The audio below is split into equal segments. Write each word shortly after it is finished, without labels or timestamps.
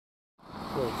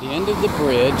At the end of the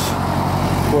bridge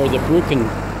where the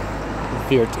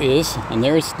Bruckenwirt is, and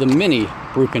there's the mini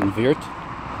Bruckenwirt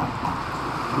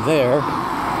there.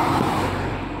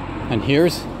 And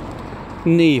here's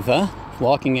Neva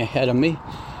walking ahead of me,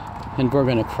 and we're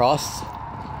going to cross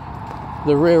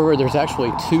the river. There's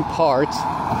actually two parts.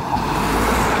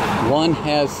 One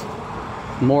has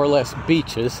more or less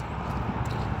beaches,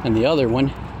 and the other one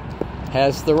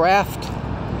has the raft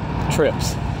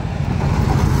trips.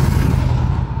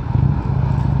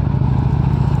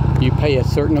 You pay a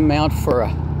certain amount for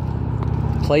a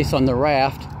place on the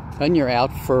raft, and you're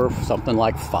out for something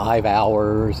like 5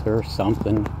 hours or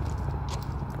something.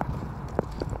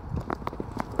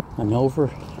 And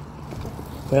over,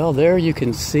 well, there you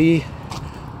can see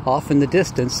off in the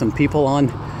distance some people on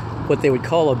what they would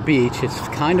call a beach. It's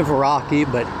kind of rocky,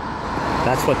 but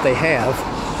that's what they have.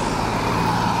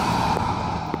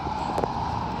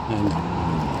 And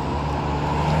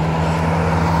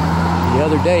the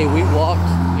other day we walked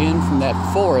in from that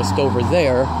forest over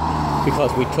there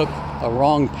because we took a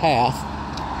wrong path,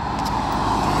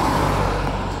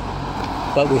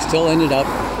 but we still ended up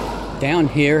down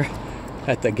here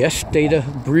at the Gestede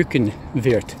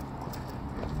Bruckenwirt.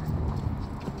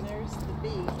 And there's the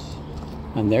beach.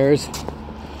 And there's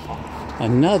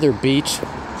another beach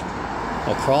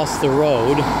across the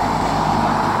road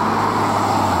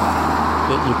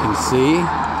that you can see.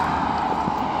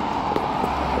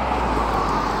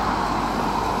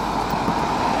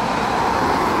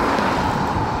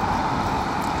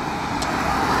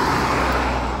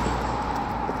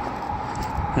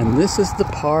 And this is the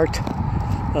part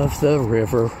of the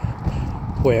river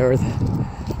where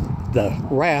the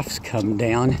rafts come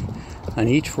down, and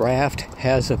each raft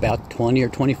has about 20 or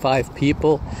 25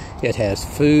 people. It has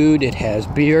food, it has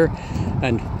beer,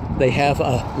 and they have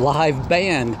a live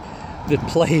band that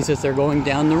plays as they're going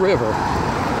down the river.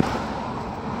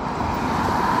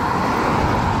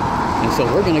 And so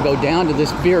we're going to go down to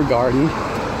this beer garden,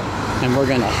 and we're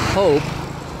going to hope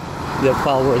that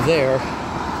while we're there,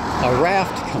 a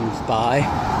raft comes by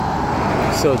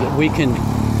so that we can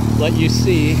let you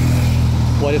see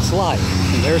what it's like.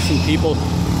 And there's some people,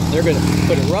 they're going to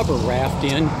put a rubber raft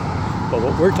in, but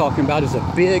what we're talking about is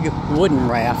a big wooden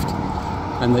raft,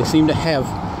 and they seem to have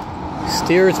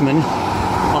steersmen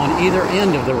on either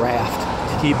end of the raft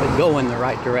to keep it going the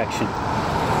right direction.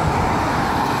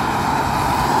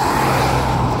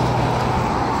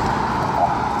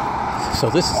 So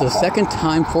this is the second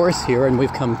time for us here, and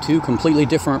we've come two completely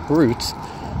different routes,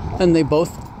 and they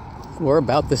both were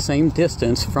about the same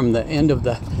distance from the end of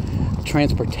the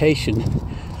transportation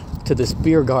to this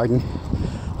beer garden,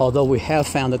 although we have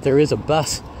found that there is a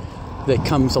bus that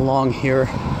comes along here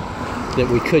that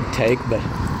we could take, but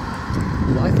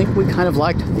I think we kind of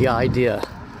liked the idea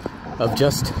of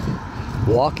just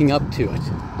walking up to it.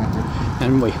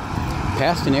 And we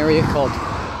passed an area called,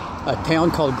 a town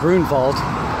called Grunwald,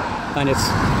 and it's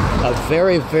a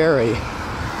very, very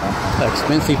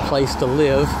expensive place to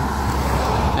live,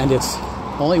 and it's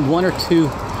only 1 or 2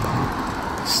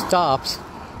 stops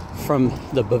from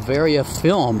the Bavaria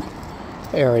film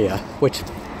area, which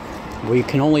we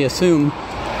can only assume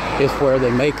is where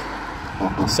they make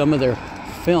some of their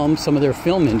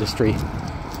film industry.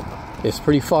 It's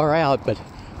pretty far out, but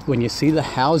when you see the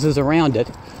houses around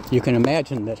it, you can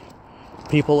imagine that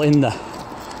people in the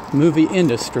movie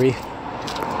industry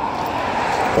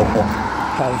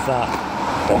have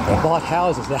bought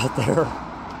houses out there.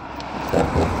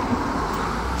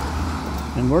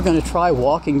 And we're going to try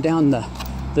walking down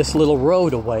this little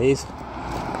road a ways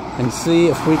and see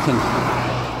if we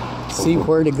can see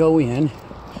where to go in.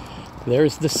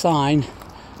 There's the sign,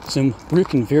 zum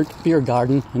Bruckenwirt Beer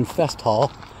Garden and Fest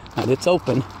Hall, and it's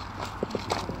open.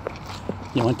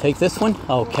 You want to take this one?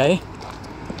 Okay.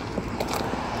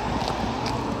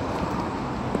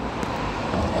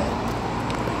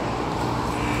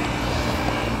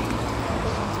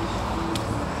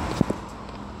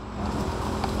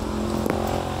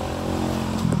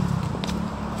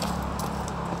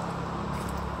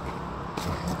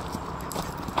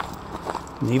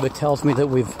 Neva tells me that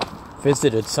we've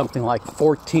visited something like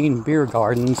 14 beer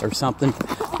gardens or something.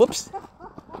 Whoops!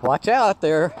 Watch out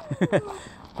there!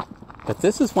 But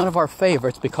this is one of our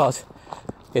favorites because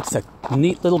it's a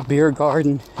neat little beer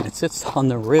garden, and it sits on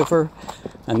the river,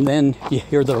 and then you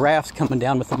hear the rafts coming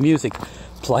down with the music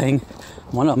playing.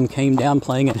 One of them came down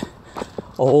playing an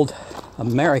old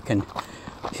American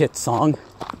hit song.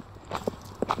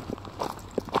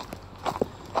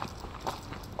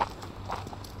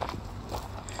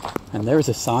 And there's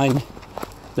a sign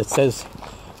that says,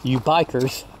 "You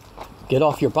bikers, get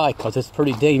off your bike because it's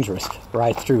pretty dangerous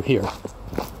right through here."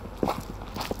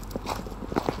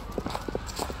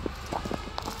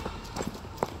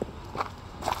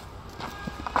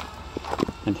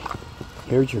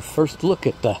 Here's your first look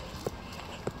at the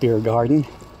beer garden.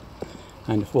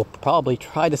 And we'll probably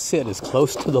try to sit as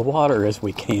close to the water as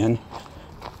we can.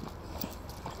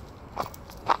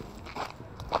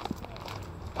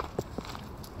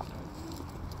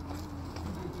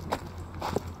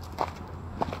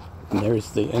 And there's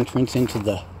the entrance into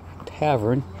the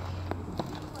tavern.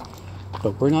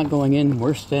 But we're not going in,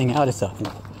 we're staying out. It's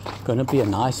going to be a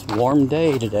nice warm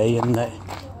day today in the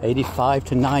 85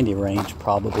 to 90 range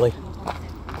probably.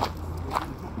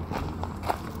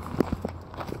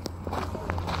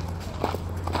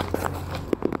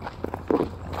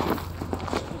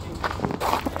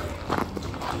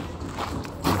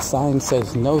 The sign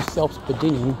says no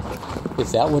self-bediening.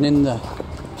 Is that one in the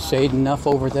shade enough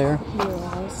over there?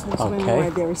 Yeah, since where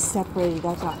they were separated,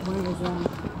 I thought one of them,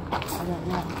 I don't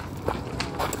know.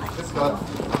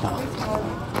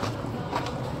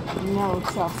 No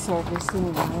self-service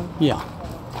anyway. Yeah.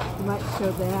 You might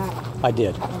show that. I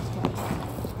did.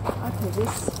 Okay,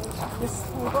 this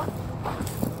table?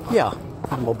 Yeah.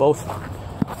 And we'll both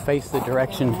face the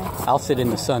direction. I'll sit in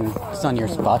the sunnier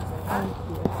spot.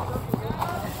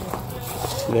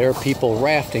 There are people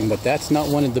rafting, but that's not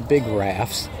one of the big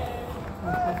rafts.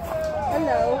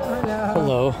 Hello.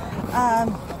 Hello. Hello.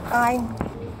 I'm...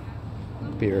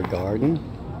 Beer garden.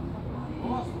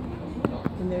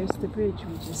 And there's the bridge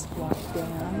we just walked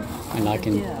down. And I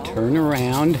can turn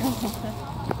around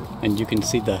and you can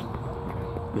see the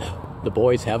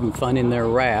boys having fun in their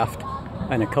raft.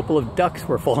 And a couple of ducks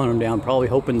were following them down, probably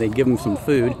hoping they'd give them some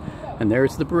food. And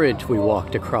there's the bridge we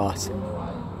walked across.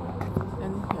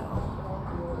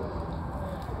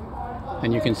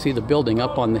 And you can see the building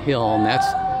up on the hill, and that's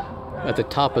at the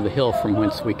top of the hill from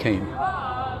whence we came.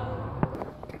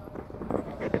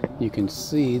 You can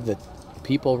see that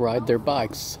people ride their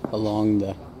bikes along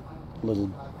the little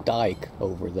dike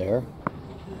over there.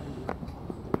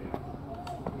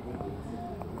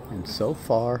 And so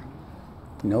far,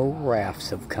 no rafts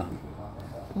have come.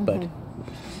 But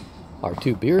our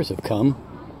two beers have come.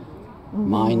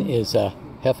 Mine is a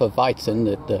Hefeweizen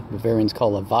that the Bavarians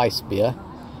call a Weissbier.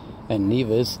 And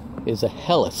Neva's is a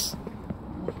Helles.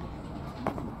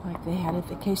 Like they had at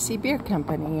the KC Beer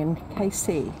Company in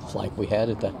KC. Like we had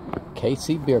at the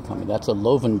KC Beer Company. That's a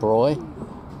Lovenbräu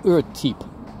Urtyp.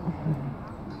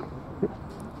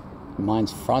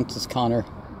 Mine's Franziskaner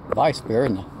Weissbier,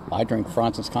 and I drink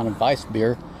Franziskaner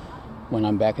Weissbier when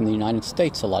I'm back in the United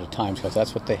States a lot of times, because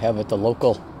that's what they have at the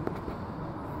local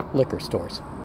liquor stores.